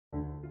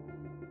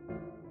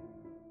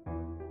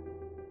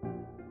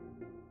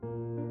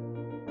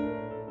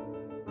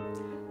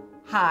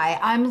Hi,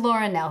 I'm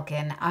Laura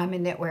Nelkin. I'm a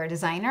knitwear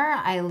designer.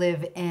 I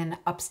live in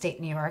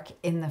upstate New York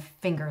in the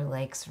Finger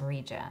Lakes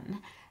region.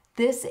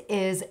 This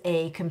is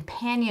a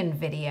companion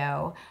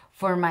video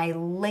for my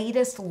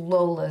latest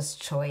Lola's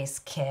Choice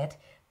kit,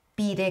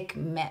 Beadic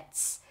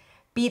Mitts.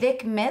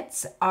 Beadic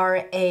Mitts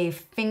are a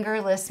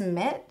fingerless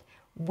mitt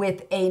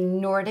with a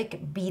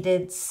Nordic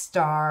beaded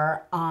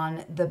star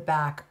on the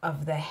back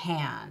of the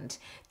hand.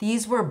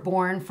 These were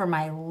born for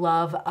my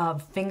love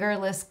of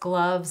fingerless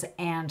gloves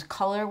and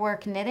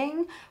colorwork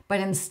knitting, but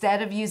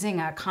instead of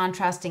using a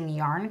contrasting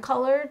yarn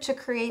color to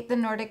create the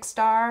Nordic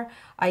star,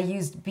 I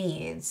used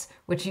beads,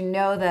 which you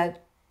know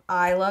that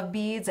I love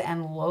beads,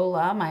 and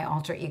Lola, my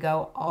alter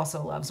ego,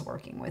 also loves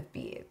working with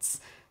beads.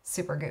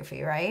 Super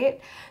goofy, right?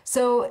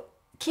 So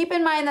keep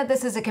in mind that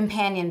this is a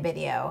companion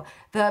video.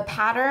 The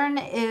pattern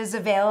is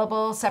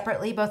available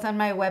separately both on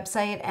my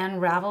website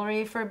and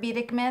Ravelry for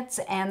Beadic Mitts,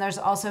 and there's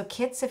also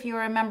kits if you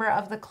are a member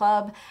of the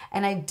club.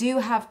 And I do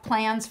have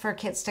plans for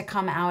kits to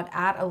come out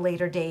at a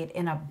later date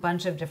in a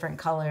bunch of different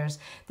colors.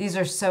 These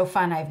are so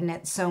fun. I've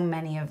knit so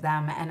many of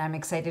them, and I'm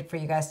excited for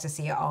you guys to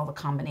see all the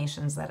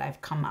combinations that I've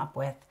come up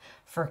with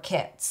for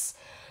kits.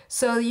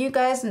 So you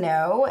guys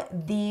know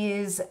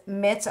these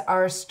mitts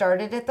are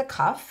started at the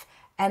cuff,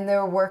 and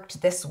they're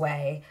worked this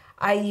way.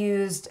 I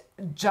used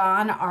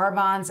John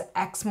Arbonne's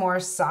Exmoor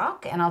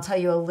sock, and I'll tell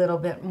you a little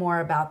bit more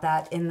about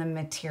that in the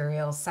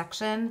materials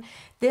section.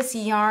 This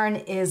yarn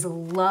is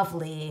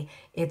lovely.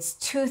 It's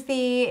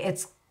toothy,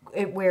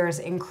 it wears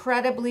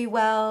incredibly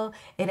well.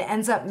 It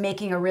ends up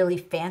making a really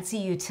fancy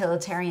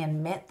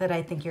utilitarian mitt that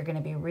I think you're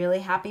gonna be really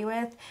happy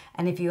with.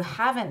 And if you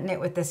haven't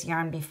knit with this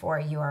yarn before,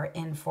 you are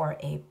in for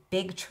a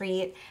big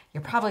treat.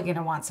 You're probably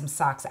gonna want some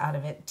socks out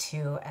of it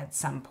too at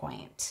some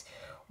point.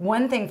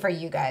 One thing for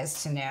you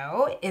guys to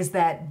know is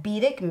that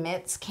Beadic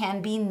mitts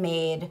can be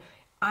made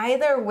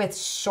either with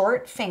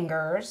short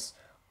fingers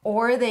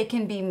or they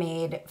can be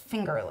made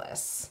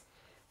fingerless.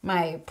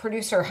 My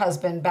producer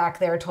husband back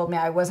there told me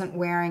I wasn't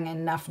wearing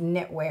enough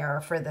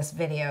knitwear for this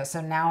video,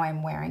 so now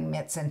I'm wearing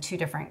mitts in 2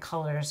 different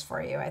colors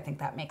for you. I think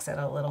that makes it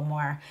a little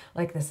more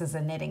like this is a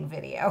knitting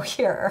video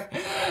here.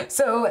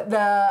 So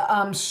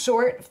the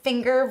short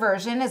finger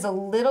version is a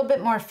little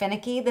bit more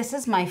finicky. This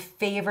is my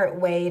favorite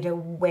way to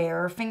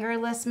wear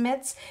fingerless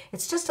mitts.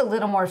 It's just a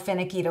little more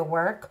finicky to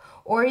work,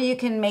 or you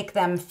can make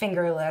them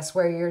fingerless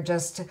where you're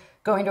just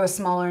going to a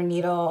smaller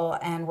needle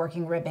and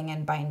working ribbing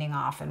and binding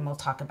off, and we'll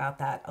talk about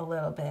that a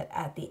little bit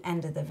at the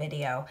end of the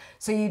video.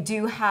 So you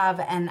do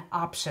have an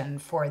option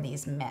for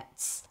these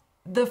mitts.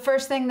 The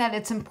first thing that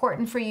it's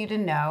important for you to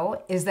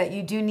know is that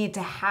you do need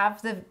to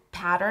have the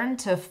pattern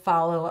to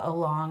follow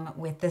along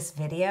with this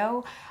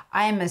video.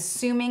 I am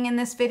assuming in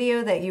this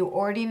video that you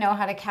already know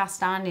how to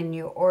cast on and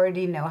you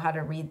already know how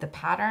to read the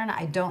pattern.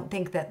 I don't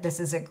think that this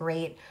is a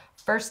great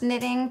first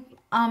knitting.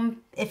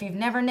 If you've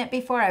never knit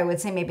before, I would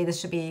say maybe this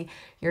should be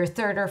your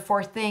 3rd or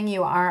 4th thing.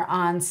 You are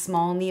on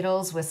small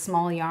needles with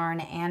small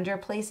yarn and you're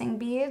placing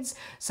beads.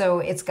 So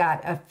it's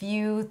got a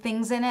few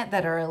things in it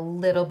that are a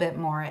little bit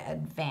more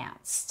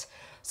advanced.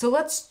 So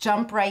let's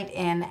jump right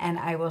in and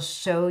I will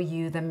show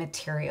you the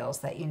materials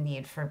that you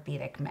need for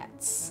Beadic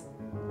mitts.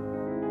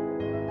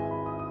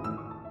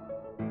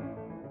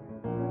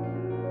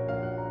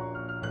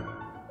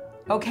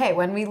 Okay,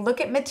 when we look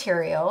at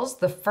materials,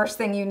 the first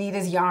thing you need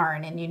is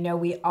yarn, and you know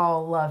we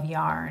all love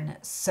yarn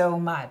so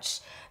much.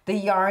 The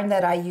yarn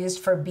that I used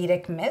for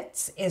Beadic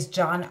Mitts is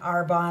John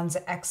Arbonne's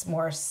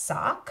Exmoor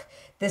sock.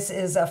 This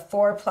is a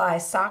 4-ply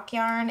sock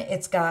yarn.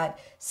 It's got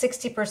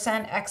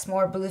 60%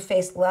 Exmoor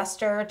Blueface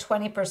Leicester,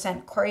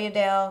 20%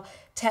 Corriedale,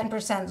 10%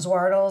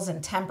 Zwartles,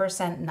 and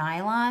 10%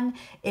 nylon.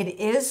 It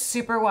is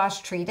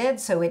superwash treated,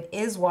 so it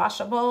is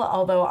washable,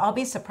 although I'll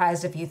be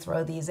surprised if you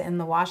throw these in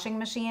the washing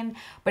machine,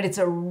 but it's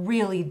a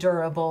really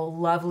durable,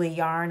 lovely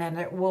yarn, and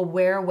it will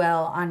wear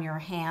well on your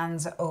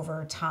hands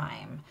over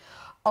time.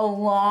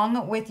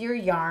 Along with your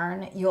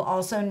yarn, you'll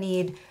also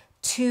need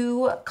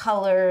 2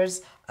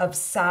 colors of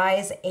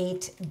size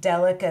 8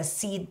 Delica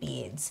seed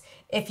beads.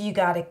 If you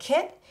got a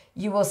kit,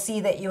 you will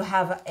see that you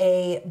have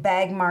a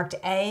bag marked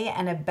A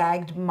and a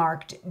bag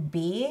marked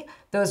B.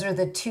 Those are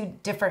the 2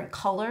 different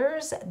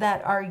colors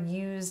that are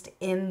used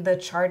in the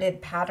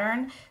charted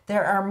pattern.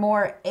 There are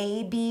more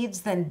A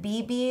beads than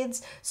B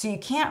beads, so you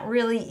can't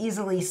really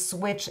easily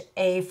switch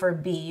A for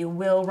B. You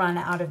will run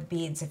out of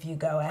beads if you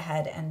go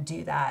ahead and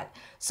do that.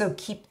 So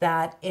keep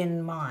that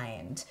in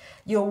mind.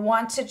 You'll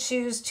want to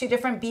choose 2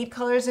 different bead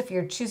colors if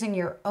you're choosing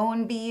your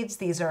own beads.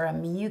 These are a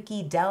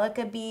Miyuki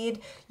Delica bead.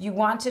 You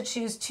want to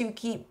choose 2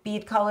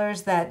 bead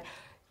colors that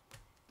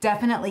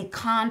definitely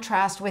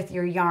contrast with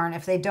your yarn.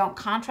 If they don't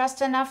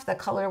contrast enough, the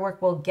color work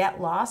will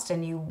get lost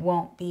and you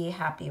won't be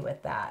happy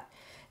with that.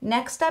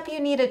 Next up, you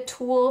need a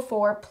tool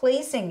for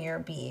placing your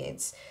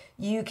beads.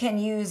 You can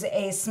use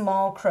a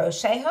small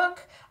crochet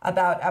hook,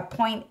 about a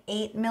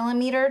 0.8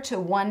 millimeter to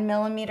 1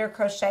 millimeter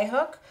crochet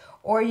hook,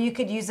 or you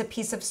could use a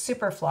piece of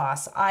super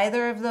floss.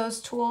 Either of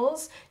those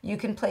tools you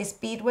can place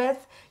bead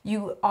with.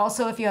 You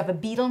also, if you have a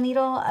beetle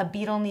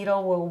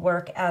needle will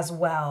work as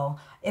well.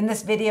 In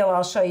this video,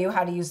 I'll show you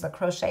how to use the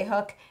crochet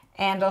hook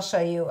and I'll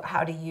show you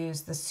how to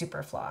use the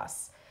super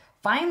floss.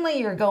 Finally,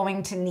 you're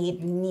going to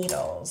need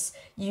needles.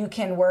 You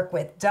can work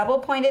with double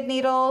pointed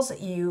needles.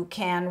 You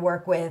can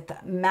work with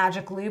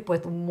magic loop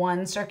with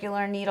 1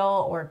 circular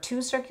needle or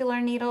 2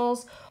 circular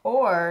needles.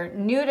 Or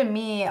new to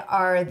me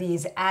are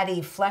these Addi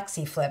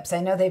Flexi Flips. I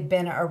know they've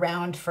been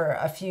around for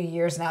a few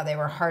years now. They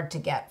were hard to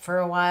get for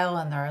a while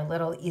and they're a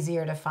little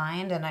easier to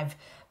find, and I've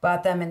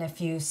bought them in a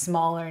few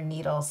smaller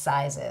needle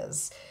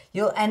sizes.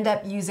 You'll end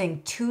up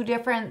using 2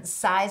 different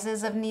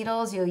sizes of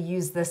needles. You'll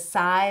use the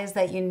size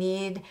that you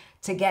need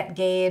to get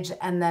gauge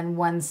and then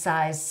 1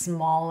 size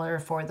smaller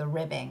for the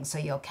ribbing. So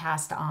you'll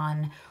cast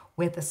on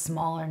with a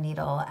smaller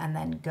needle and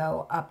then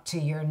go up to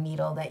your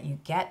needle that you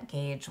get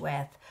gauge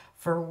with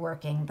for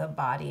working the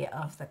body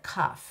of the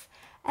cuff.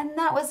 And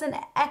that was an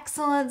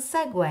excellent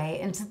segue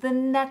into the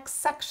next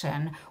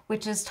section,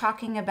 which is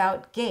talking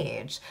about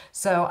gauge.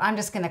 So I'm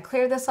just going to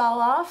clear this all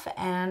off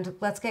and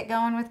let's get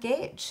going with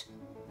gauge.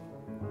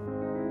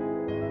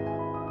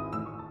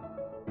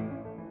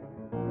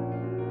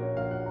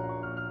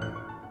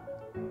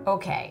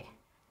 Okay,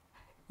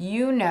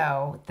 you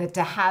know that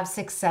to have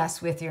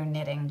success with your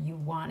knitting, you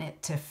want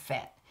it to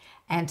fit.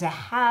 And to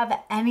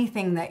have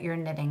anything that you're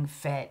knitting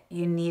fit,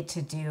 you need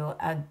to do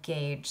a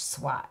gauge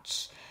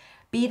swatch.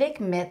 Beadic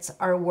mitts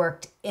are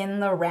worked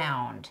in the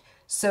round.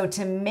 So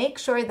to make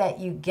sure that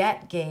you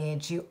get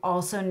gauge, you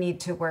also need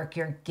to work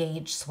your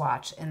gauge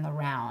swatch in the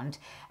round.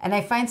 And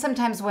I find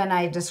sometimes when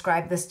I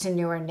describe this to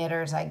newer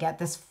knitters, I get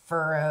this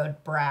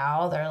furrowed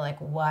brow. They're like,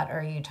 what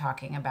are you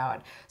talking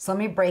about? So let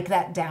me break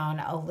that down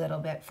a little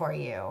bit for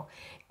you.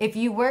 If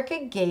you work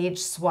a gauge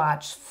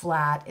swatch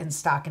flat in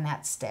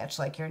stockinette stitch,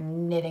 like you're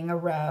knitting a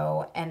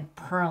row and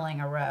purling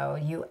a row,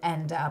 you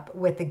end up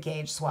with the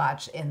gauge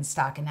swatch in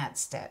stockinette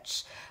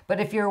stitch.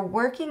 But if you're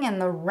working in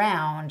the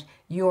round,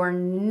 you're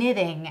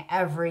knitting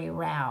every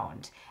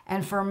round.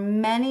 And for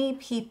many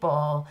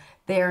people,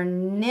 their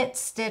knit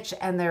stitch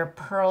and their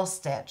purl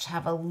stitch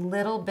have a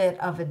little bit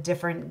of a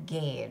different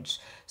gauge.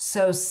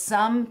 So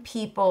some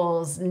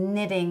people's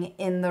knitting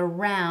in the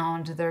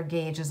round, their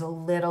gauge is a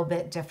little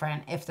bit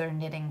different if they're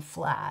knitting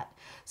flat.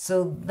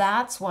 So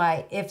that's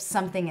why if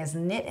something is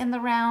knit in the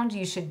round,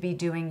 you should be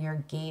doing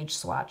your gauge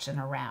swatch in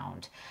a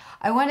round.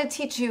 I want to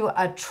teach you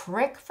a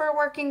trick for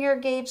working your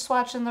gauge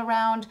swatch in the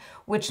round,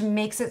 which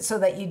makes it so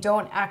that you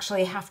don't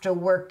actually have to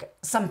work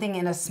something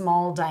in a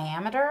small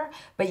diameter,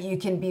 but you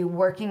can be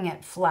working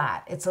it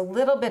flat. It's a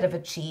little bit of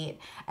a cheat.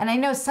 And I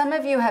know some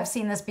of you have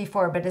seen this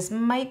before, but this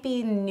might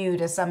be new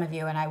to some of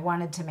you, and I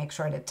wanted to make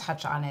sure to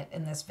touch on it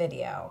in this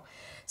video.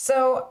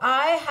 So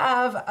I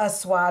have a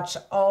swatch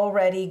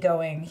already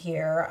going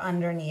here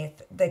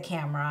underneath the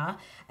camera,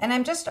 and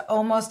I'm just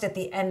almost at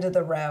the end of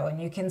the row, and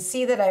you can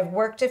see that I've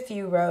worked a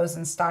few rows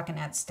in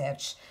stockinette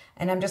stitch,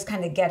 and I'm just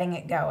kind of getting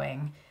it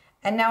going.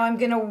 And now I'm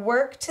going to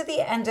work to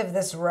the end of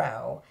this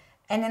row,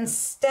 and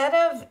instead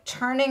of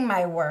turning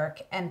my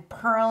work and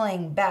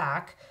purling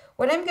back,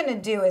 what I'm going to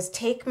do is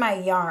take my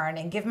yarn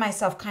and give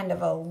myself kind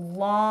of a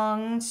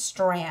long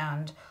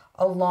strand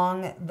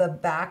along the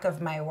back of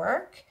my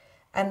work.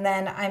 And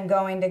then I'm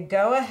going to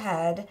go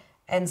ahead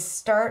and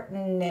start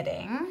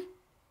knitting.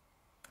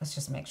 Let's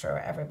just make sure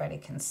everybody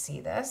can see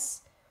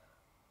this.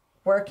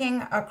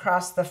 Working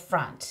across the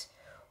front.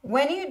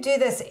 When you do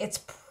this, it's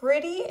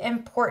pretty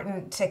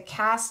important to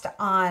cast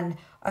on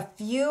a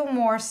few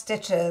more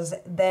stitches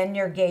than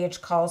your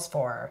gauge calls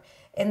for.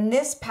 In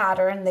this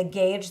pattern, the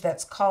gauge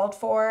that's called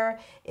for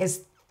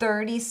is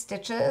 30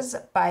 stitches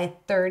by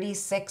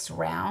 36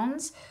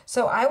 rounds.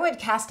 So I would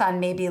cast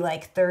on maybe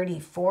like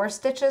 34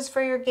 stitches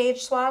for your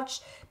gauge swatch,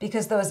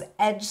 because those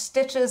edge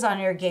stitches on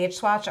your gauge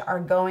swatch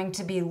are going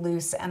to be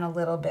loose and a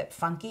little bit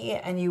funky,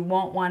 and you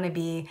won't want to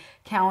be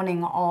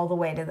counting all the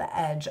way to the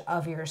edge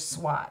of your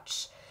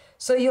swatch.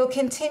 So you'll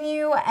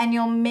continue and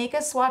you'll make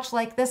a swatch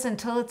like this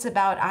until it's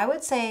about, I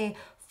would say,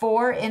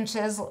 4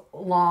 inches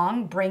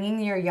long, bringing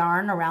your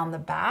yarn around the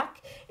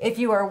back. If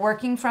you are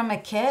working from a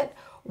kit,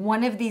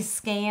 one of these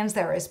skeins,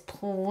 there is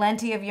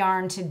plenty of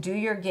yarn to do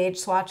your gauge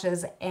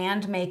swatches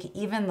and make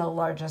even the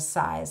largest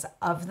size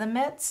of the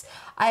mitts.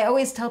 I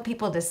always tell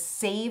people to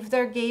save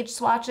their gauge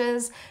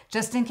swatches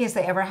just in case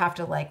they ever have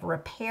to like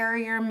repair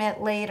your mitt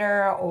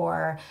later,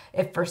 or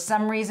if for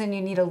some reason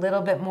you need a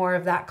little bit more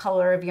of that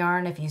color of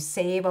yarn, if you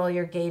save all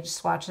your gauge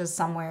swatches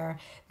somewhere,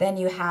 then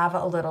you have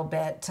a little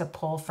bit to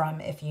pull from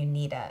if you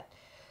need it.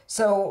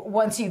 So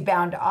once you've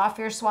bound off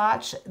your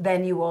swatch,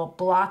 then you will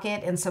block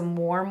it in some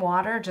warm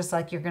water, just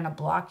like you're gonna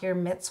block your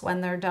mitts when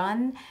they're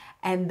done.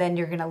 And then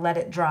you're gonna let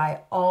it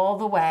dry all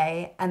the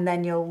way, and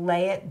then you'll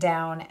lay it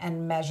down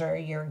and measure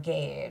your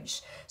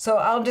gauge. So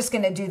I'm just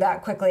gonna do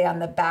that quickly on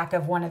the back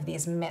of one of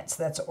these mitts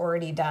that's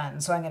already done.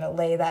 So I'm gonna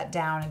lay that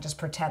down and just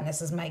pretend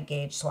this is my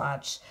gauge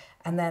swatch.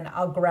 And then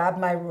I'll grab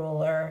my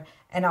ruler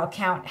and I'll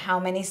count how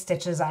many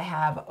stitches I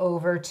have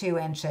over 2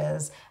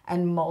 inches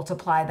and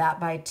multiply that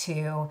by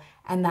 2.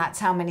 And that's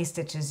how many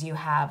stitches you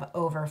have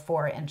over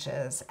 4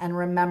 inches. And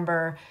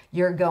remember,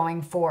 you're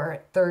going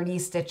for 30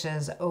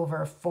 stitches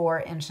over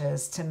 4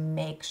 inches to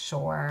make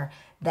sure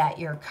that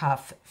your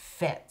cuff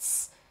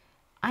fits.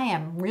 I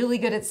am really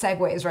good at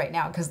segues right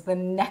now because the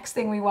next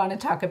thing we want to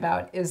talk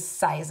about is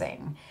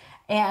sizing.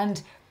 And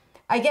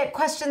I get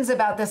questions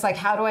about this, like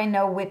how do I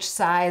know which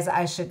size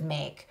I should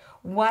make?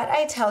 What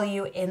I tell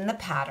you in the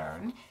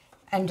pattern,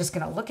 I'm just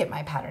going to look at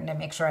my pattern to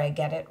make sure I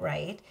get it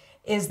right,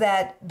 is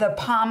that the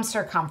palm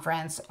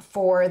circumference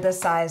for the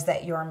size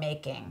that you're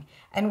making.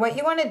 And what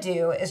you want to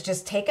do is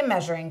just take a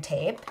measuring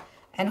tape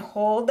and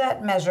hold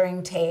that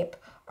measuring tape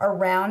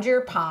around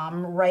your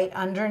palm, right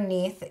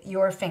underneath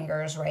your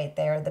fingers right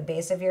there, the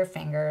base of your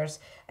fingers.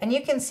 And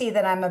you can see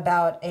that I'm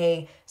about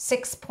a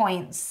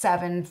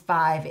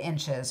 6.75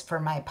 inches for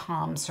my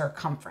palm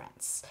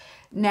circumference.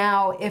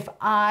 Now, if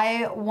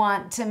I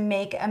want to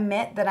make a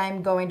mitt that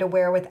I'm going to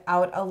wear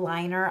without a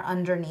liner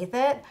underneath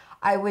it,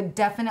 I would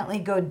definitely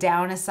go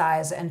down a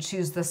size and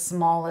choose the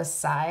smallest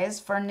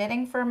size for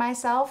knitting for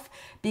myself,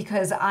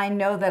 because I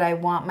know that I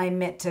want my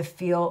mitt to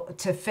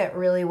fit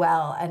really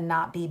well and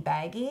not be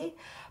baggy.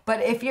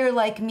 But if you're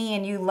like me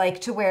and you like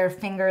to wear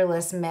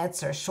fingerless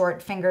mitts or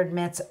short fingered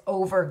mitts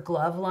over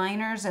glove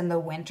liners in the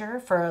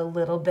winter for a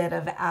little bit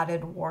of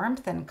added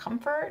warmth and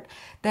comfort,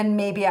 then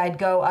maybe I'd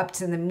go up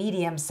to the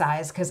medium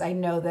size because I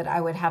know that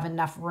I would have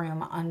enough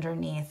room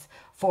underneath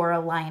for a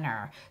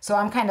liner. So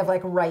I'm kind of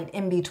like right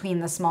in between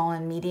the small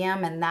and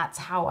medium, and that's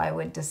how I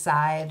would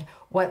decide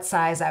what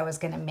size I was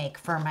going to make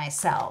for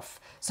myself.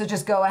 So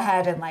just go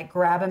ahead and like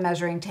grab a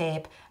measuring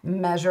tape,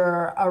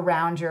 measure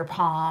around your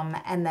palm,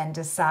 and then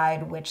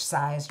decide which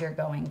size you're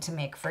going to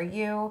make for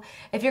you.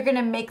 If you're going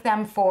to make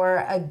them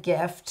for a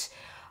gift,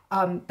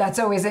 that's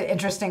always an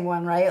interesting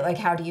one, right? Like,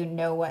 how do you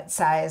know what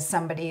size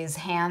somebody's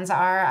hands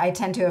are? I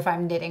tend to, if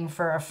I'm knitting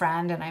for a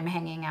friend and I'm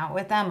hanging out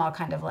with them, I'll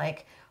kind of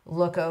like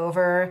look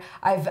over.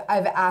 I've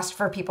asked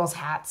for people's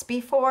hats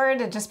before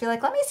to just be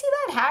like, let me see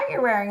that hat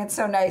you're wearing. It's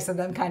so nice. And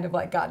then kind of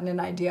like gotten an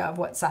idea of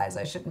what size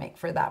I should make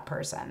for that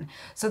person.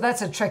 So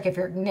that's a trick if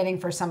you're knitting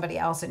for somebody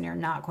else and you're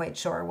not quite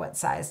sure what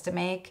size to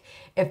make.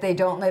 If they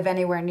don't live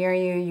anywhere near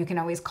you, you can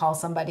always call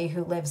somebody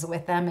who lives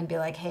with them and be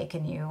like, hey,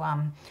 can you,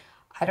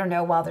 I don't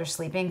know, while they're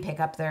sleeping, pick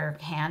up their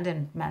hand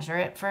and measure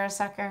it for a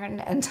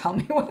second and tell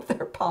me what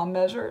their palm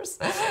measures.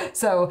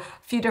 So a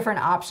few different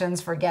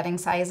options for getting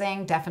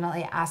sizing.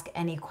 Definitely ask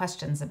any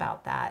questions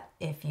about that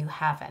if you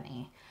have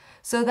any.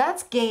 So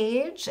that's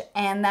gauge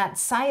and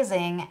that's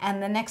sizing.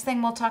 And the next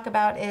thing we'll talk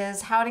about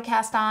is how to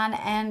cast on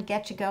and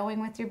get you going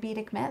with your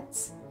Beadic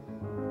mitts.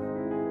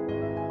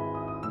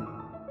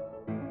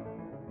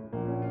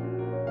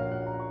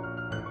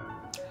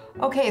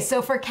 Okay,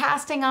 so for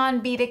casting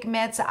on Beadic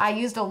mitts, I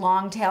used a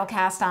long tail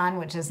cast on,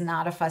 which is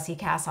not a fussy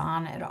cast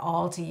on at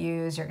all to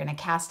use. You're gonna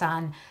cast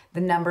on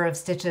the number of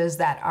stitches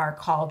that are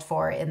called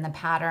for in the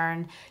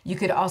pattern. You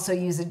could also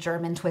use a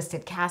German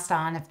twisted cast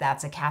on if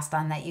that's a cast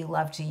on that you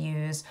love to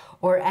use,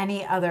 or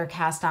any other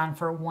cast on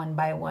for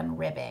 1x1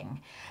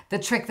 ribbing. The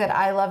trick that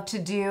I love to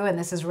do, and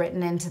this is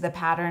written into the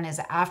pattern, is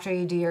after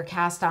you do your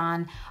cast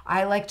on,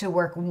 I like to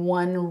work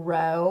one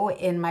row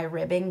in my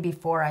ribbing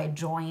before I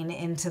join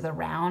into the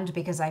round,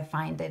 because I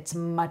find it's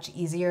much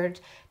easier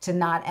to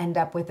not end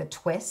up with a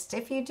twist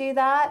if you do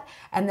that.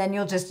 And then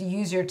you'll just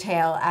use your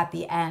tail at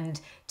the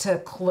end to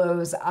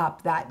close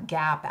up that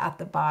gap at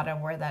the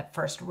bottom where that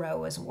first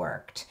row is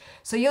worked.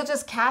 So you'll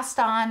just cast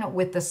on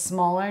with the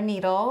smaller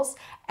needles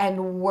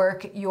and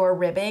work your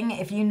ribbing.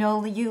 If you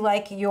know you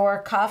like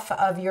your cuff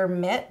of your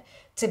mitt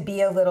to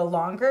be a little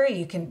longer,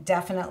 you can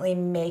definitely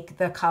make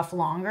the cuff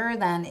longer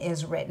than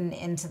is written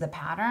into the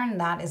pattern.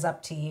 That is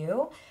up to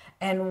you.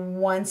 And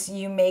once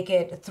you make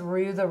it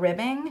through the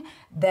ribbing,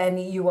 then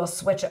you will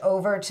switch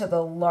over to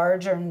the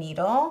larger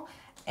needle.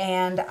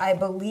 And I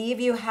believe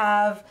you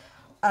have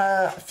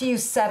a few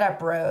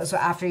setup rows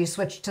after you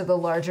switch to the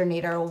larger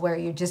needle where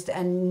you just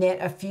knit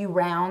a few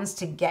rounds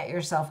to get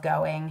yourself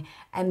going.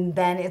 And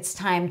then it's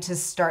time to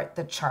start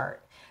the chart.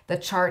 The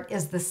chart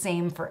is the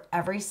same for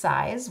every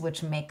size,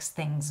 which makes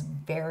things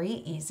very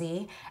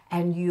easy.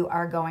 And you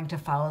are going to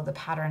follow the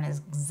pattern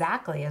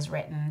exactly as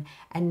written.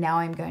 And now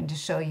I'm going to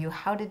show you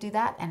how to do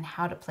that and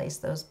how to place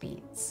those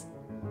beads.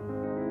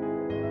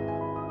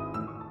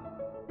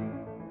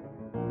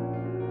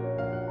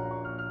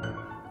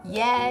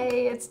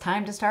 Yay, it's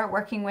time to start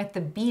working with the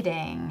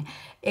beading.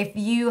 If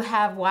you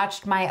have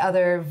watched my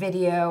other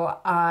video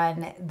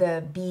on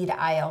the bead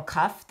aisle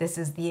cuff, this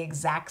is the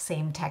exact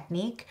same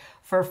technique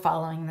for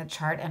following the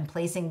chart and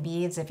placing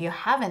beads. If you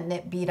haven't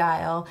knit bead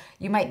aisle,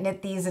 you might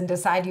knit these and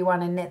decide you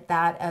want to knit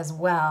that as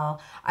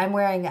well. I'm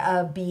wearing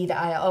a bead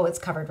aisle. Oh, it's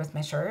covered with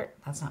my shirt.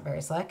 That's not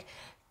very slick.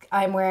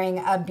 I'm wearing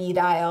a bead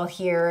aisle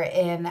here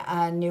in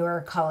a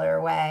newer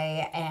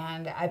colorway,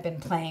 and I've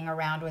been playing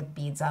around with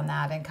beads on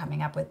that and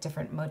coming up with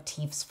different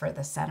motifs for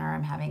the center.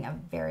 I'm having a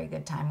very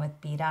good time with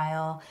bead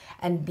aisle,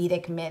 and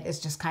Beadic Mitt is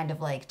just kind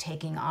of like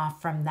taking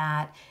off from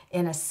that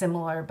in a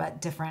similar but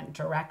different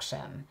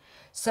direction.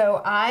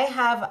 So I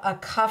have a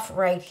cuff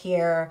right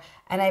here,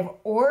 and I've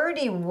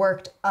already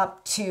worked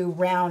up to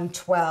round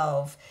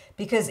 12,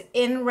 because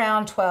in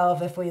round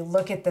 12, if we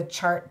look at the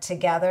chart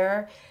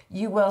together,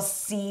 you will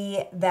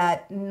see that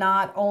that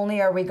not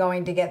only are we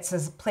going to get to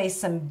place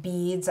some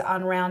beads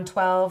on round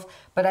 12,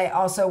 but I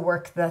also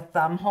worked the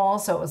thumb hole.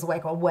 So it was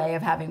like a way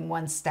of having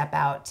one step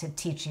out to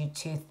teach you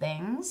two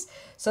things.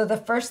 So the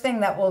first thing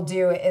that we'll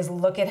do is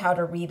look at how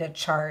to read a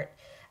chart.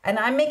 And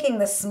I'm making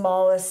the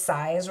smallest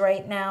size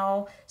right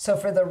now. So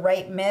for the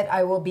right mitt,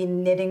 I will be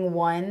knitting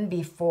 1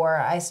 before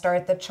I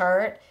start the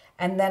chart.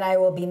 And then I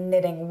will be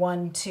knitting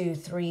 1, 2,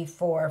 3,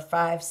 4,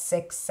 5,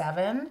 6,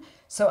 7.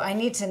 So I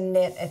need to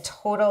knit a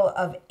total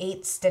of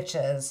 8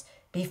 stitches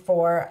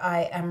before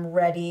I am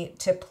ready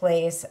to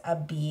place a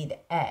bead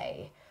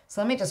A.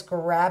 So let me just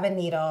grab a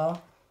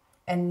needle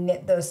and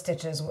knit those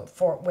stitches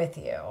with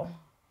you.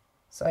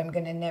 So I'm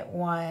going to knit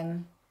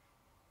 1,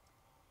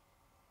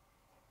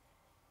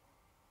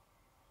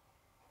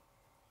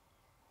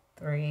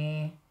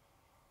 3,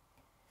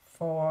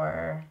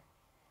 4,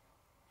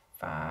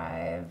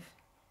 5,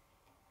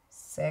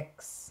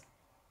 6,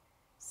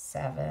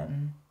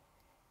 7,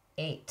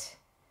 8.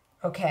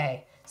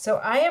 Okay, so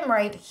I am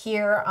right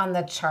here on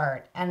the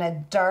chart, and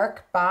a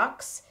dark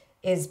box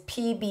is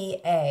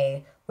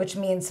PBA, which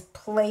means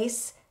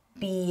place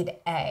bead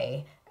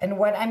A. And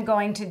what I'm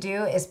going to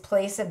do is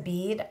place a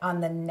bead on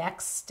the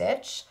next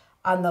stitch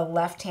on the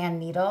left-hand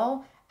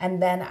needle,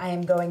 and then I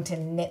am going to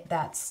knit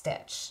that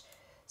stitch.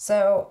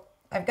 So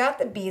I've got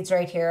the beads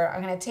right here.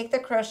 I'm going to take the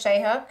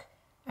crochet hook.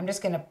 I'm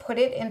just going to put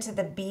it into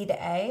the bead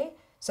A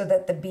so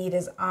that the bead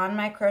is on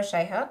my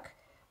crochet hook.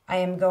 I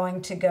am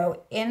going to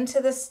go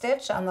into the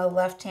stitch on the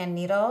left-hand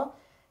needle,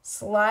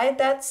 slide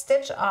that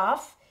stitch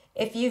off.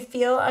 If you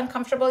feel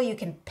uncomfortable, you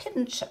can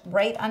pinch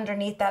right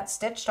underneath that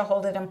stitch to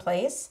hold it in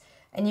place.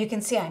 And you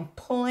can see I'm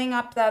pulling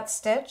up that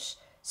stitch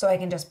so I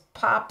can just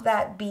pop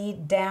that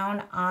bead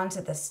down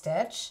onto the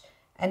stitch.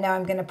 And now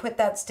I'm going to put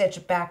that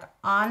stitch back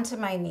onto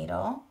my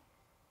needle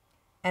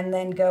and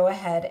then go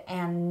ahead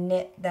and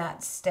knit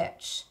that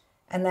stitch.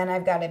 And then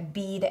I've got a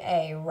bead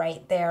A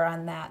right there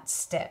on that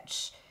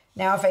stitch.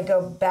 Now if I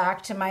go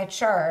back to my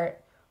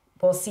chart,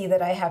 we'll see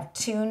that I have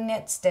 2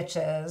 knit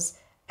stitches,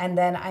 and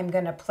then I'm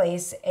going to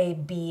place a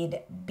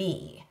bead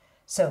B.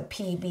 So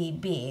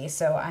PBB.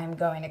 So I'm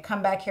going to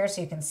come back here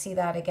so you can see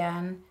that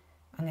again.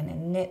 I'm going to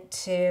knit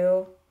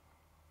 2.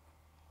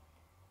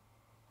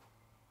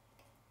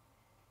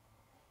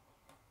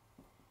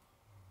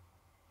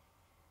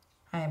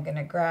 I am going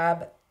to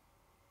grab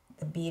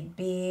the bead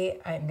B.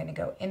 I'm going to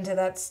go into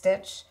that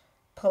stitch,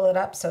 pull it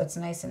up so it's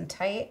nice and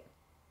tight,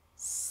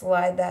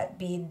 slide that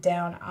bead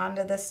down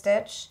onto the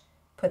stitch,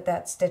 put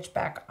that stitch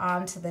back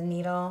onto the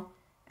needle,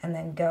 and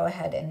then go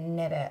ahead and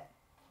knit it.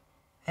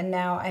 And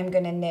now I'm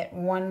going to knit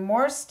 1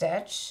 more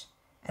stitch,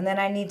 and then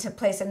I need to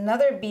place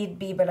another bead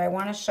B, but I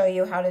want to show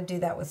you how to do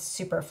that with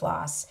super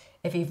floss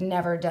if you've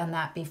never done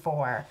that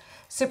before.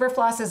 Super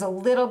floss is a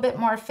little bit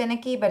more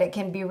finicky, but it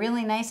can be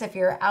really nice if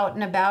you're out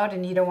and about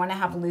and you don't want to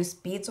have loose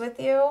beads with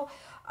you.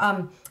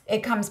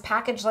 It comes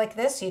packaged like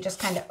this, so you just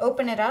kind of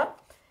open it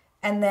up,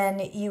 and then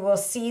you will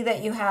see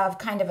that you have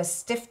kind of a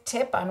stiff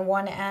tip on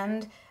one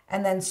end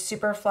and then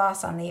super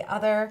floss on the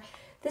other.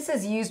 This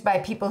is used by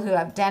people who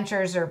have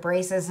dentures or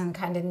braces and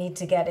kind of need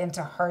to get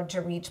into hard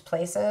to reach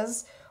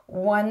places.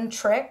 One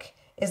trick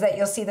is that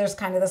you'll see there's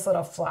kind of this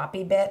little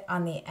floppy bit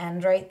on the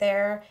end right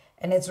there.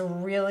 And it's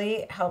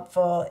really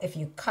helpful if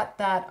you cut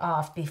that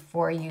off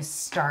before you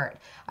start.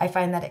 I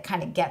find that it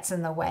kind of gets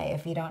in the way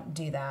if you don't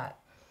do that.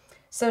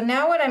 So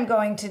now what I'm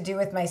going to do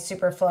with my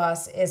super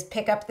floss is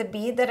pick up the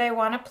bead that I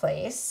want to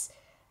place,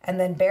 and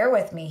then bear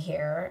with me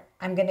here.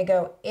 I'm going to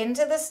go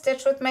into the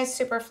stitch with my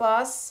super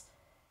floss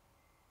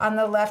on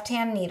the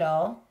left-hand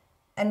needle,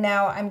 and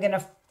now I'm going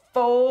to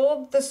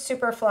fold the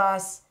super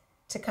floss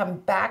to come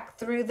back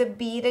through the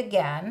bead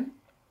again,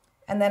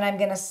 and then I'm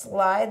going to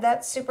slide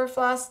that super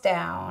floss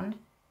down,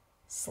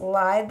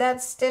 slide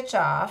that stitch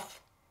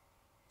off,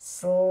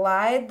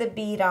 slide the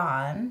bead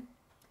on,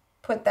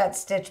 put that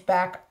stitch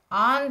back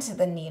onto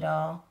the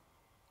needle,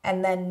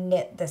 and then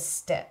knit the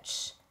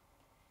stitch.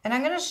 And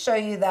I'm going to show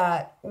you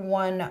that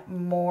one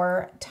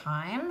more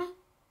time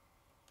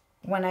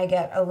when I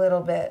get a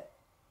little bit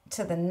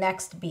to the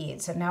next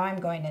bead. So now I'm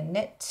going to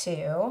knit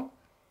 2.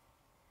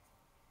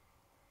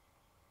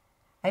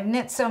 I've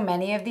knit so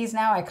many of these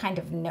now, I kind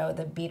of know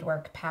the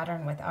beadwork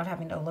pattern without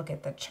having to look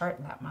at the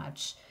chart that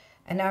much.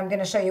 And now I'm going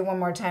to show you one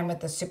more time with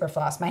the super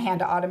floss. My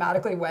hand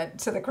automatically went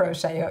to the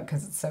crochet hook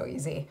because it's so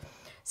easy.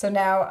 So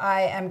now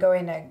I am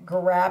going to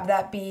grab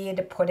that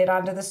bead, put it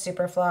onto the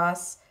super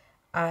floss.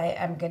 I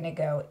am going to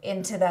go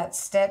into that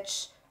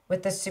stitch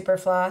with the super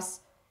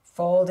floss,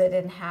 fold it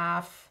in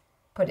half,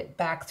 put it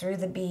back through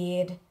the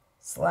bead,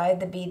 slide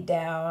the bead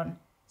down,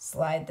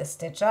 slide the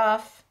stitch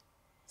off,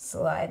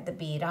 slide the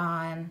bead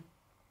on,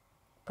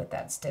 put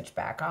that stitch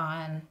back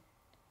on,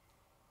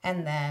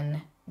 and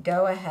then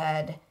go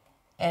ahead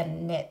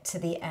and knit to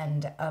the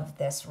end of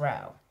this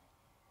row.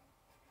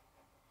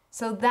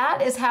 So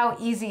that is how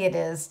easy it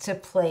is to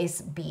place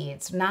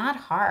beads. Not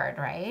hard,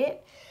 right?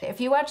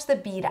 If you watch the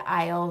bead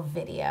aisle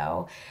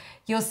video,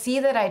 you'll see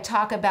that I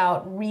talk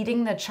about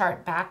reading the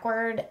chart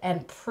backward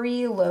and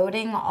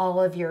preloading all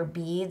of your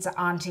beads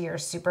onto your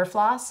super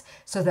floss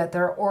so that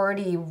they're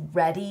already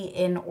ready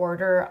in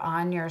order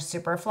on your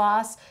super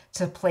floss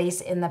to place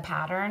in the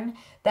pattern.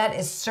 That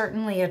is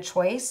certainly a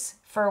choice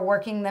for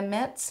working the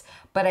mitts,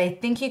 but I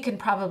think you can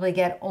probably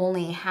get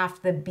only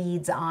half the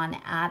beads on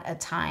at a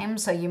time.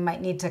 So you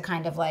might need to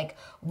kind of like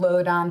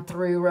load on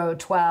through row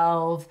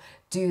 12,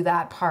 do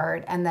that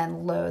part, and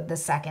then load the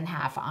second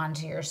half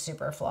onto your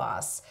super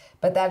floss.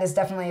 But that is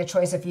definitely a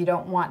choice if you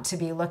don't want to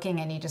be looking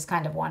and you just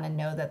kind of want to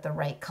know that the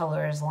right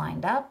color is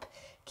lined up.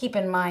 Keep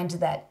in mind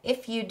that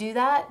if you do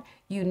that,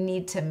 you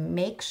need to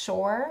make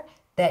sure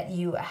that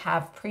you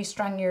have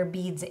pre-strung your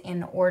beads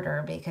in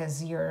order,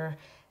 because you're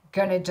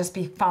going to just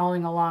be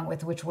following along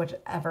with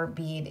whichever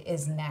bead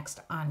is next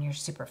on your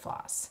super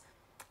floss.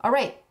 All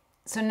right,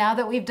 so now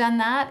that we've done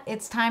that,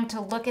 it's time to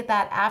look at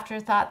that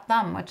afterthought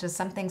thumb, which is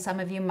something some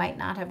of you might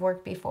not have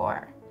worked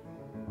before.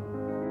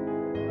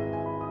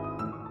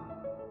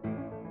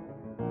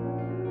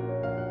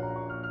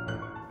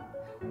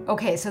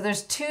 Okay, so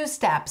there's two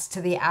steps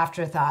to the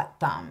afterthought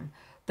thumb.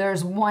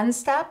 There's one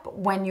step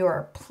when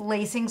you're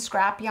placing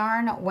scrap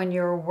yarn when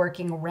you're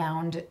working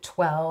round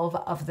 12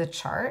 of the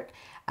chart.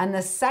 And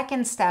the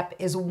second step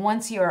is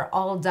once you're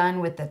all done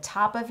with the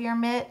top of your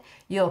mitt,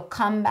 you'll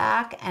come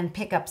back and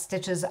pick up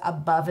stitches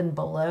above and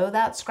below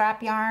that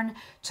scrap yarn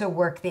to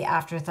work the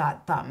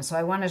afterthought thumb. So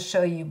I want to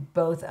show you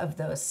both of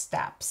those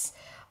steps.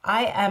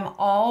 I am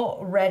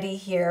all ready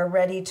here,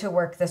 ready to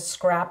work the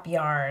scrap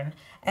yarn.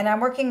 And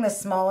I'm working the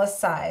smallest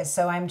size,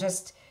 so I'm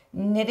just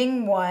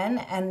knitting one,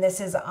 and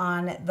this is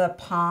on the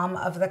palm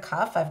of the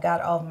cuff. I've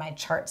got all of my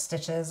chart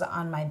stitches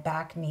on my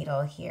back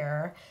needle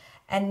here.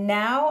 And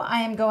now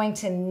I am going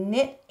to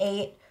knit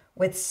 8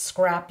 with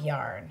scrap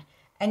yarn.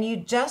 And you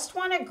just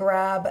want to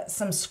grab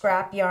some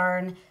scrap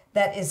yarn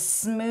that is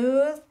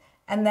smooth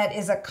and that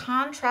is a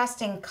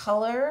contrasting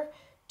color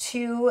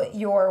to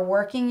your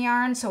working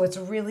yarn, so it's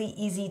really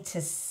easy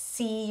to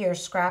see your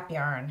scrap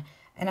yarn.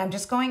 And I'm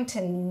just going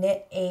to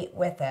knit 8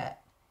 with it.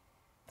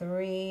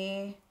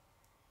 3,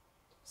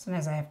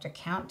 sometimes I have to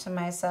count to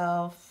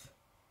myself.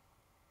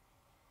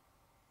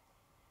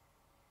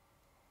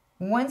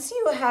 Once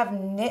you have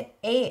knit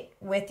 8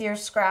 with your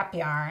scrap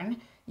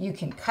yarn, you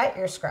can cut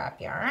your scrap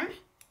yarn,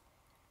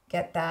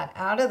 get that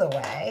out of the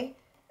way.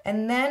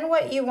 And then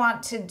what you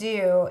want to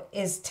do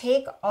is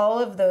take all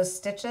of those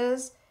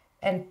stitches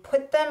and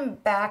put them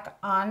back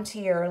onto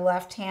your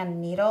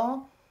left-hand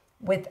needle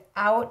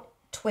without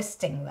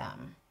twisting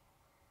them.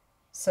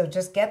 So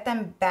just get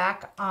them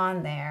back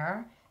on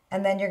there,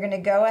 and then you're going to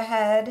go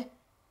ahead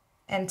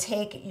and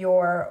take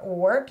your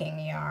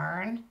working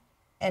yarn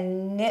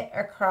and knit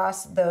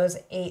across those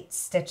 8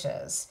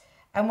 stitches.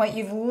 And what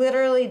you've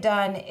literally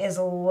done is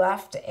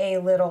left a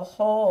little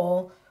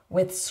hole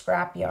with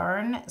scrap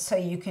yarn so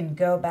you can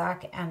go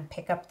back and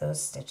pick up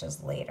those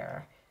stitches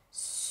later.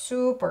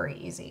 Super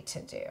easy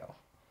to do.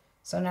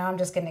 So now I'm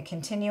just going to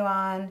continue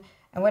on.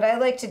 And what I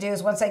like to do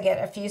is once I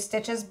get a few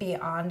stitches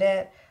beyond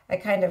it, I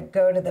kind of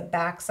go to the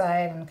back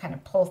side and kind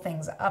of pull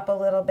things up a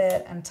little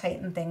bit and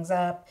tighten things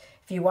up.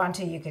 If you want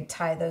to, you could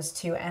tie those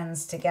two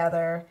ends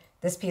together.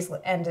 This piece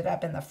ended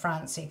up in the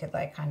front, so you could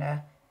like kind of,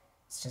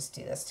 let's just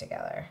do this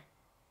together.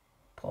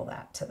 Pull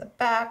that to the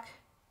back.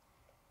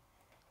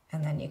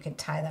 And then you could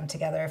tie them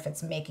together if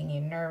it's making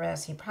you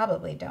nervous. You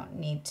probably don't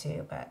need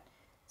to, but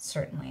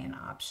certainly an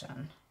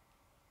option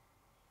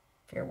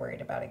if you're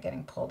worried about it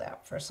getting pulled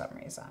out for some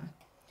reason.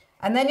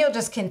 And then you'll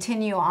just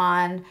continue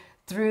on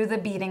through the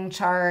beading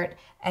chart,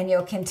 and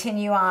you'll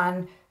continue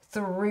on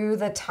through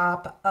the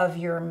top of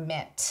your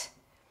mitt.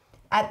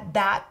 At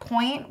that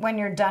point, when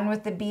you're done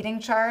with the beading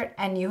chart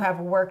and you have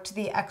worked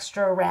the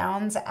extra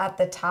rounds at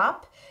the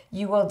top,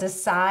 you will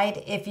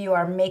decide if you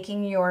are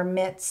making your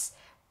mitts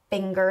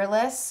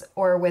fingerless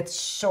or with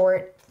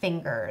short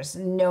fingers,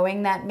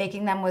 knowing that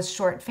making them with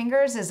short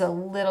fingers is a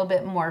little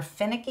bit more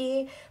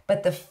finicky,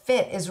 but the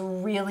fit is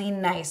really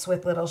nice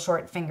with little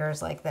short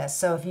fingers like this.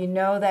 So if you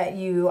know that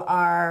you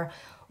are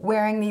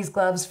wearing these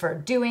gloves for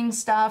doing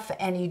stuff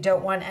and you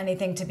don't want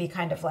anything to be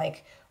kind of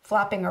like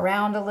flopping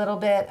around a little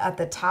bit at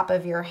the top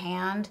of your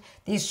hand,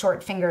 these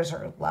short fingers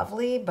are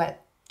lovely,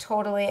 but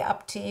totally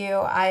up to you.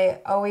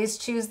 I always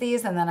choose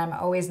these, and then I'm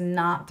always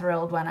not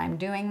thrilled when I'm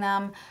doing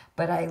them,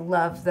 but I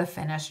love the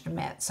finished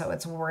mitt, so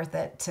it's worth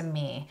it to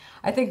me.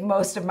 I think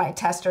most of my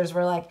testers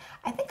were like,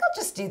 I think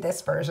I'll just do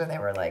this version. They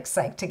were like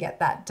psyched to get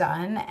that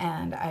done,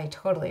 and I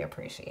totally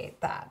appreciate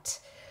that.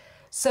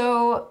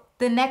 So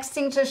the next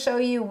thing to show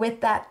you with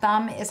that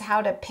thumb is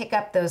how to pick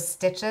up those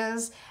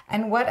stitches.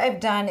 And what I've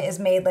done is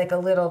made like a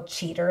little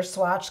cheater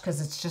swatch, because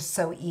it's just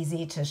so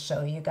easy to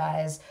show you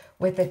guys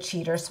with a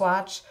cheater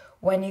swatch.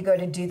 When you go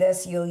to do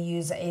this, you'll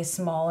use a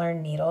smaller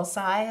needle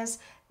size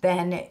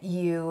than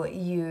you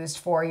used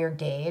for your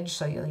gauge.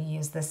 So you'll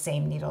use the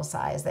same needle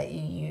size that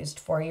you used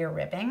for your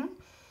ribbing.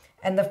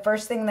 And the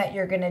first thing that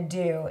you're gonna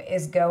do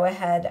is go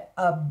ahead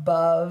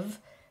above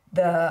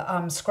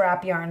the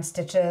scrap yarn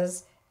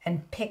stitches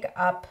and pick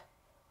up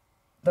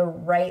the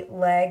right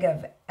leg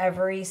of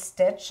every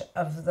stitch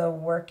of the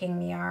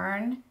working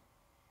yarn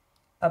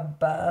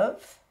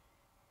above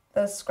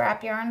those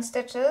scrap yarn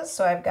stitches.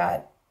 So I've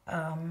got,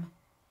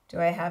 do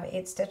I have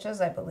 8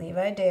 stitches? I believe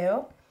I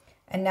do.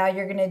 And now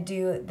you're gonna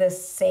do the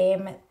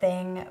same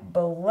thing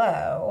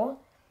below.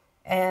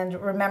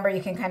 And remember,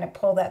 you can kind of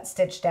pull that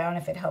stitch down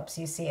if it helps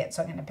you see it.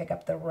 So I'm gonna pick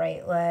up the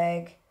right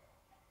leg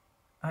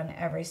on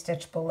every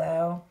stitch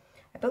below.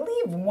 I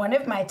believe one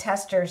of my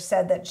testers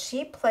said that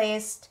she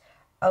placed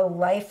a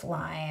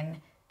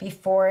lifeline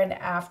before and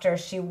after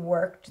she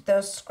worked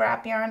those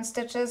scrap yarn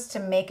stitches to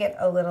make it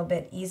a little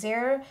bit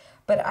easier.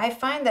 But I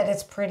find that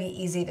it's pretty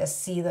easy to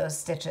see those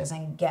stitches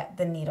and get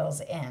the needles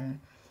in.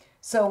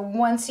 So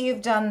once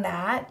you've done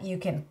that, you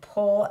can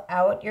pull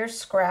out your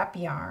scrap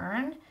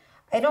yarn.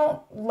 I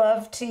don't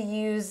love to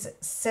use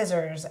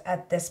scissors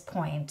at this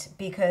point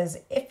because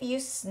if you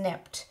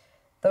snipped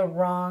the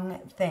wrong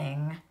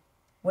thing,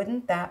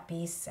 wouldn't that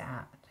be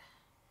sad?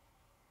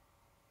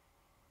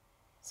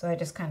 So I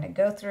just kind of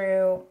go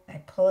through, I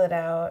pull it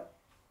out.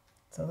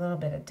 It's a little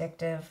bit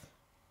addictive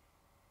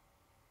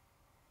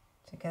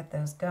to get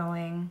those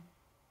going.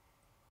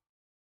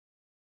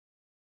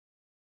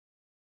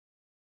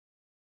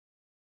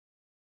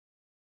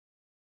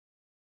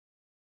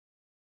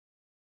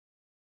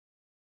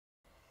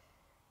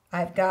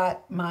 I've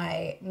got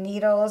my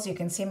needles. You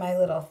can see my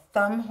little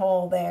thumb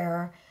hole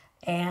there.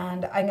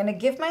 And I'm going to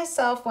give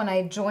myself, when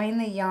I join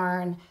the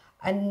yarn,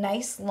 a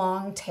nice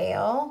long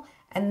tail.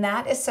 And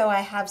that is so I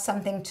have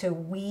something to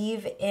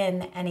weave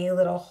in any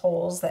little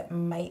holes that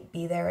might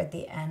be there at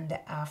the end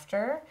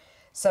after.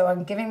 So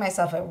I'm giving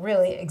myself a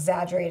really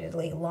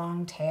exaggeratedly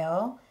long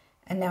tail.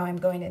 And now I'm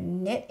going to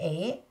knit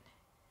 8.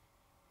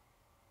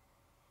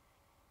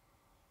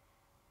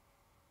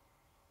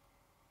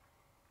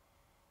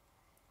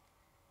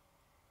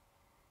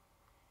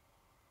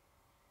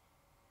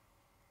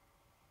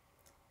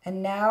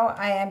 And now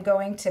I am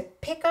going to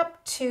pick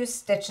up 2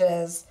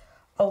 stitches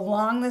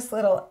along this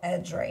little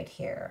edge right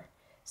here.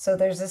 So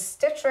there's a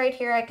stitch right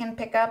here I can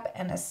pick up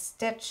and a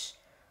stitch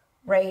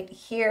right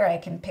here I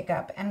can pick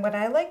up. And what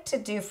I like to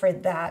do for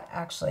that,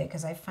 actually,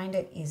 because I find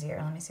it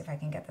easier, let me see if I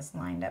can get this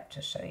lined up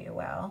to show you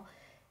well,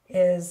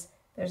 is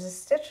there's a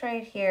stitch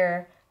right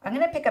here. I'm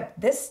going to pick up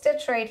this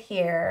stitch right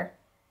here,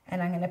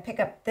 and I'm going to pick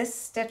up this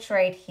stitch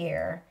right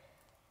here.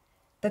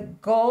 The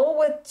goal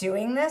with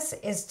doing this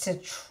is to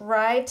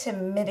try to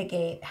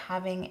mitigate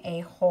having a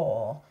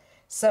hole.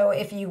 So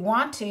if you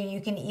want to, you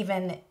can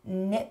even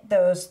knit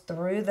those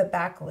through the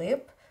back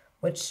loop,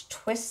 which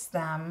twists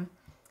them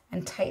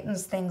and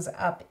tightens things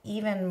up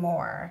even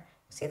more.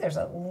 See, there's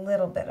a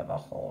little bit of a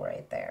hole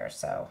right there.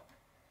 So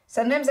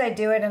sometimes I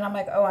do it and I'm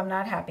like, oh, I'm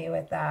not happy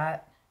with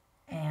that.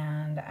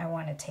 And I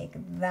want to take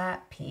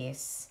that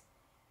piece.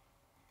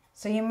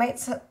 So you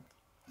might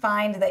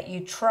find that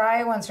you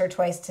try once or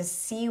twice to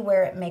see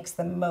where it makes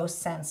the most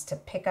sense to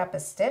pick up a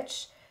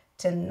stitch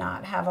to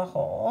not have a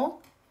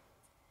hole.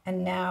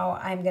 And now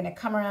I'm going to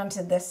come around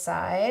to this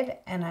side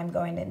and I'm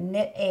going to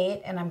knit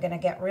 8 and I'm going to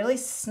get really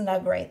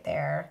snug right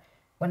there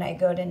when I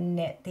go to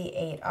knit the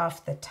 8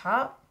 off the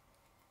top.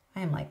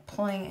 I am like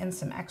pulling in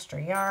some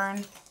extra yarn.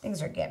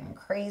 Things are getting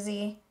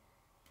crazy.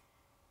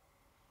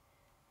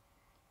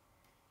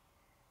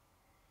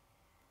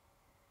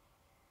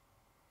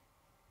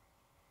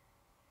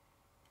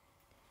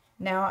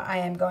 Now I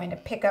am going to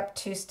pick up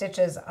 2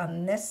 stitches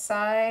on this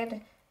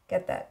side,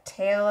 get that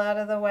tail out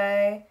of the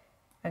way.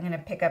 I'm going to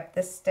pick up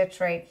this stitch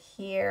right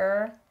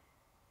here,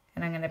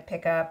 and I'm going to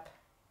pick up,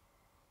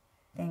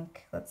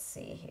 let's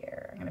see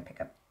here. I think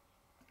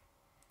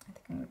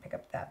I'm going to pick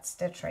up that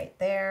stitch right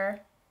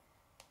there.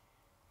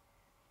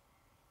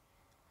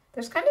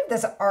 There's kind of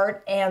this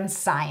art and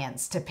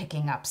science to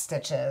picking up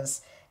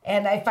stitches.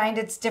 And I find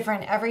it's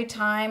different every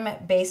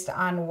time based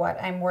on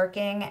what I'm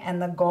working, and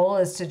the goal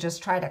is to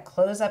just try to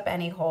close up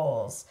any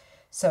holes.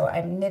 So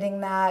I'm knitting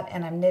that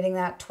and I'm knitting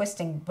that,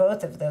 twisting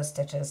both of those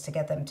stitches to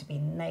get them to be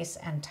nice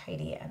and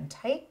tidy and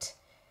tight.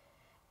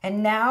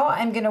 And now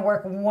I'm going to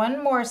work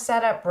one more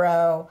setup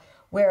row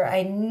where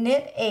I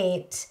knit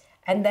 8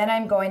 and then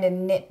I'm going to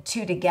knit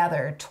 2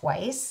 together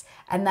twice.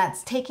 And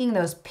that's taking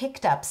those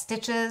picked up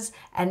stitches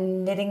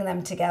and knitting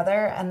them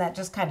together, and that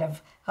just kind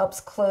of helps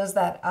close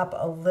that up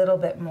a little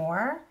bit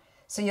more.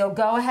 So you'll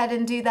go ahead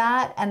and do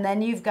that, and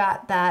then you've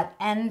got that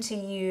end to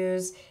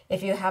use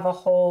if you have a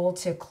hole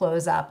to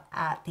close up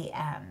at the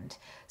end.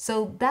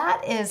 So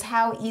that is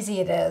how easy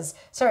it is.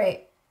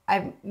 Sorry,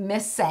 I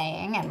miss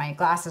saying, and my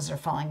glasses are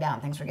falling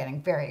down, things are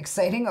getting very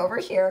exciting over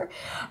here.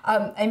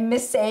 I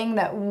miss saying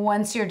that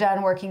once you're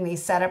done working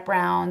these setup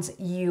rounds,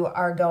 you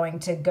are going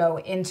to go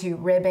into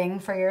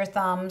ribbing for your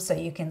thumb. So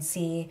you can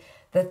see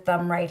the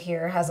thumb right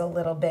here has a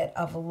little bit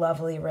of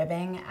lovely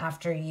ribbing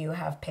after you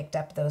have picked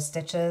up those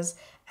stitches.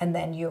 And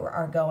then you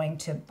are going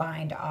to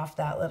bind off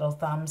that little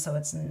thumb so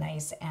it's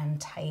nice and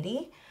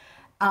tidy.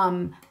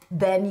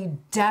 then you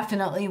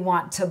definitely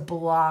want to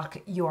block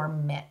your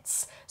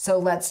mitts. So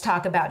let's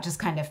talk about just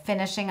kind of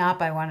finishing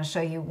up. I want to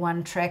show you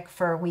one trick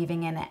for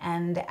weaving an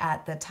end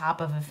at the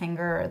top of a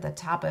finger or the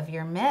top of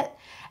your mitt,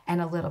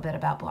 and a little bit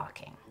about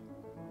blocking.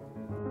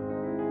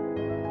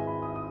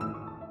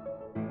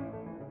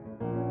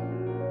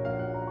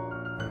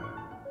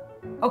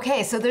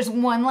 Okay, so there's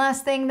one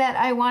last thing that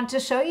I want to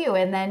show you,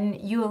 and then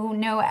you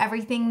know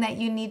everything that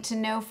you need to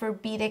know for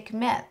Beadic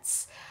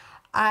Mitts.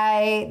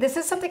 This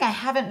is something I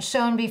haven't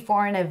shown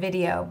before in a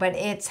video, but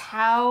it's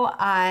how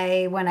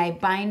when I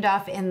bind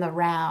off in the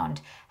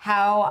round,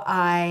 how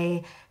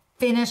I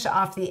finish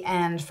off the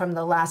end from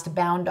the last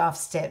bound off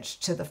stitch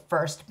to the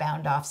first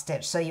bound off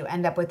stitch. So you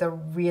end up with a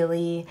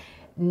really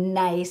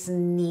nice,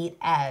 neat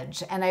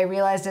edge. And I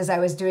realized as I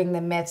was doing the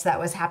mitts that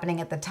was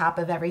happening at the top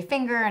of every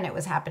finger and it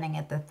was happening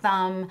at the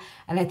thumb.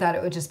 And I thought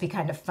it would just be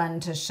kind of fun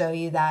to show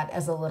you that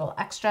as a little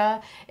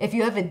extra. If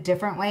you have a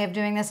different way of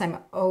doing this, I'm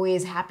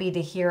always happy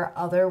to hear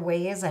other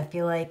ways. I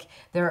feel like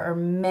there are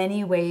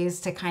many ways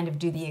to kind of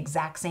do the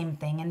exact same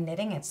thing in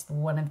knitting. It's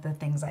one of the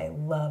things I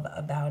love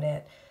about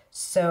it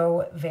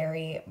so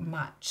very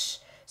much.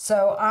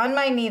 So on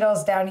my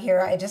needles down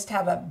here, I just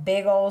have a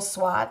big old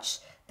swatch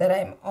that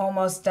I'm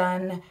almost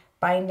done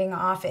binding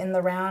off in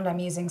the round. I'm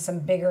using some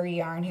bigger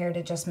yarn here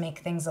to just make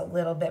things a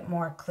little bit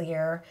more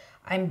clear.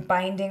 I'm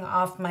binding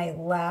off my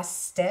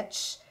last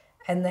stitch,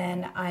 and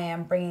then I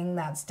am bringing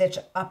that stitch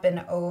up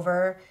and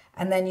over,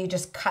 and then you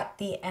just cut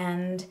the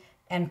end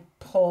and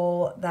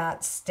pull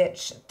that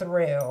stitch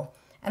through.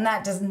 And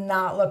that does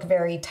not look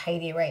very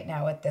tidy right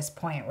now at this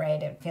point,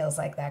 right? It feels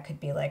like that could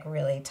be like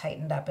really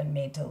tightened up and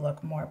made to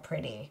look more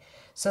pretty.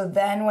 So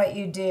then what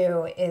you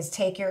do is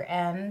take your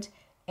end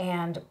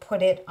and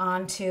put it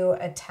onto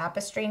a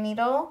tapestry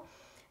needle.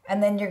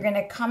 And then you're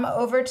gonna come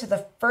over to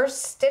the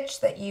first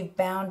stitch that you've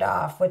bound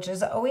off, which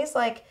is always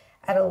like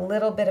at a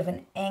little bit of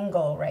an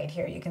angle right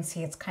here. You can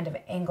see it's kind of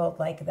angled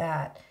like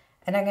that.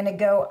 And I'm gonna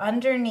go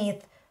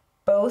underneath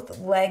both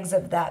legs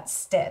of that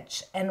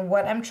stitch. And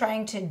what I'm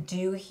trying to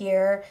do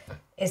here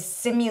is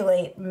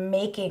simulate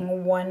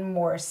making one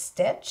more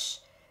stitch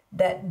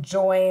that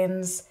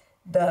joins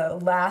the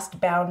last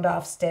bound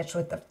off stitch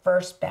with the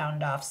first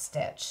bound off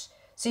stitch.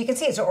 So you can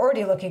see it's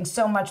already looking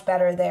so much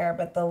better there,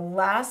 but the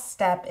last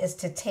step is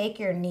to take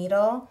your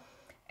needle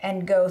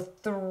and go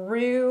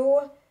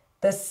through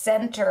the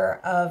center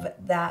of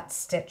that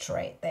stitch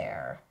right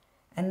there.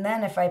 And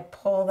then if I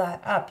pull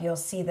that up, you'll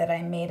see that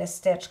I made a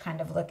stitch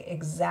kind of look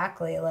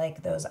exactly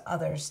like those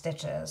other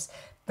stitches.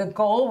 The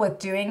goal with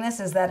doing this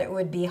is that it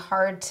would be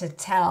hard to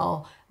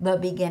tell the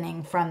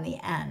beginning from the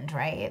end,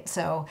 right?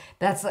 So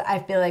I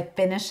feel like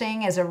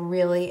finishing is a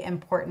really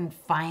important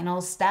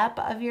final step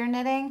of your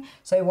knitting.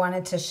 So I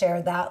wanted to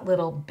share that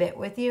little bit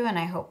with you, and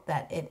I hope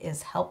that it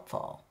is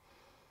helpful.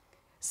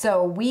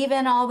 So weave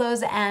in all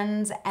those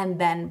ends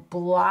and then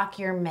block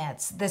your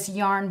mitts. This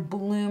yarn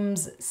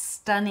blooms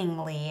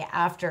stunningly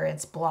after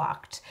it's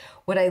blocked.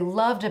 What I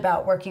loved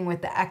about working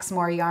with the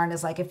Exmoor yarn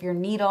is like if your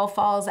needle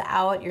falls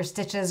out, your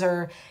stitches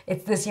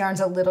this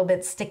yarn's a little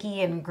bit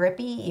sticky and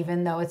grippy,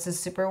 even though it's a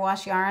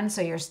superwash yarn.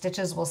 So your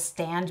stitches will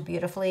stand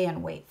beautifully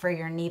and wait for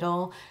your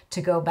needle to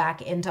go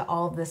back into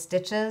all of the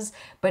stitches.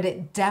 But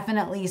it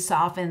definitely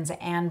softens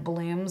and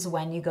blooms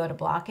when you go to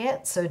block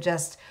it. So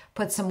just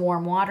put some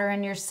warm water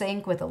in your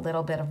sink with a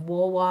little bit of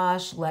wool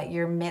wash. Let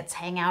your mitts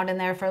hang out in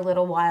there for a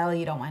little while.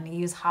 You don't want to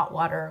use hot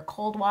water or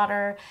cold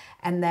water.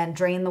 And then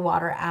drain the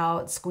water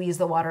out, squeeze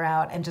the water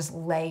out, and just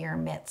lay your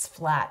mitts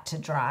flat to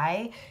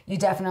dry. You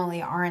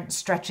definitely aren't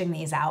stretching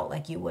these out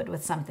like you would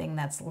with something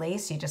that's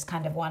lace. You just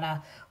kind of want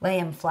to lay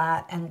them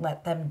flat and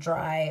let them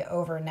dry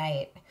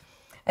overnight.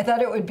 I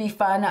thought it would be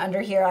fun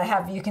under here.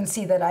 You can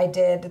see that I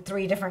did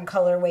 3 different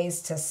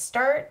colorways to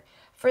start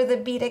for the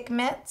Beadic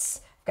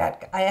Mitts.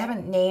 I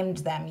haven't named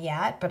them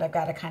yet, but I've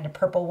got a kind of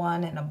purple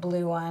one and a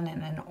blue one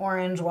and an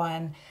orange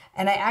one.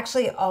 And I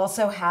actually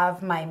also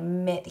have my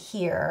mitt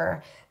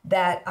here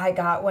that I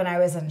got when I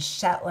was in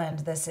Shetland.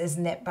 This is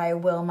knit by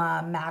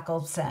Wilma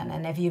Mackelson.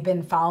 And if you've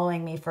been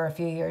following me for a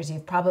few years,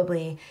 you've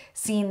probably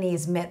seen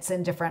these mitts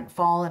in different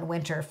fall and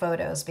winter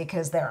photos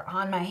because they're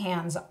on my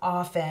hands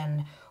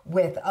often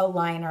with a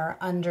liner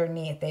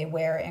underneath. They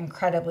wear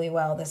incredibly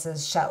well. This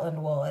is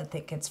Shetland wool. I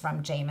think it's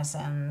from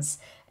Jameson's.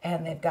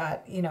 And they've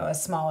got, a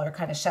smaller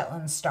kind of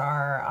Shetland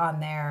star on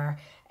there.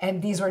 And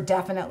these were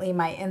definitely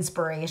my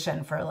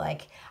inspiration for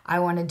I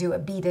want to do a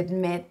beaded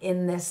mitt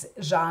in this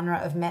genre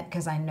of mitt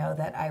because I know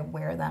that I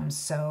wear them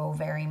so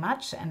very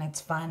much. And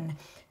it's fun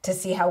to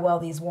see how well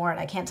these worn.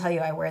 I can't tell you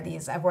I've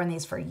worn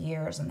these for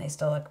years and they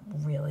still look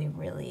really,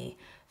 really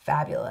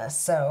fabulous.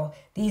 So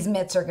these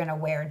mitts are going to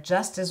wear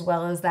just as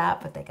well as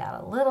that, but they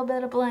got a little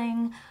bit of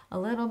bling, a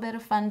little bit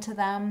of fun to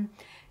them.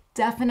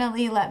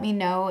 Definitely let me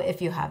know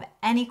if you have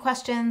any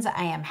questions.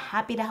 I am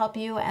happy to help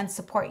you and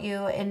support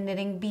you in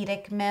knitting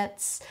Beadic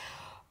Mitts.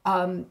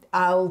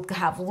 I'll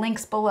have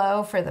links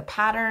below for the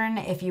pattern.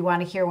 If you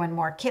want to hear when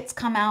more kits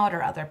come out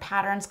or other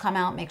patterns come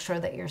out, make sure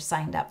that you're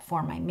signed up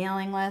for my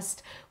mailing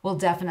list. We'll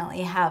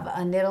definitely have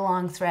a knit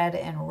along thread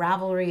in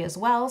Ravelry as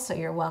well, so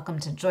you're welcome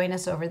to join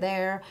us over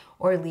there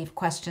or leave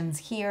questions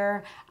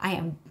here. I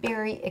am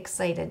very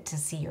excited to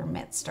see your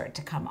mitts start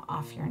to come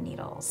off your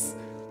needles.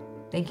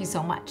 Thank you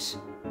so much.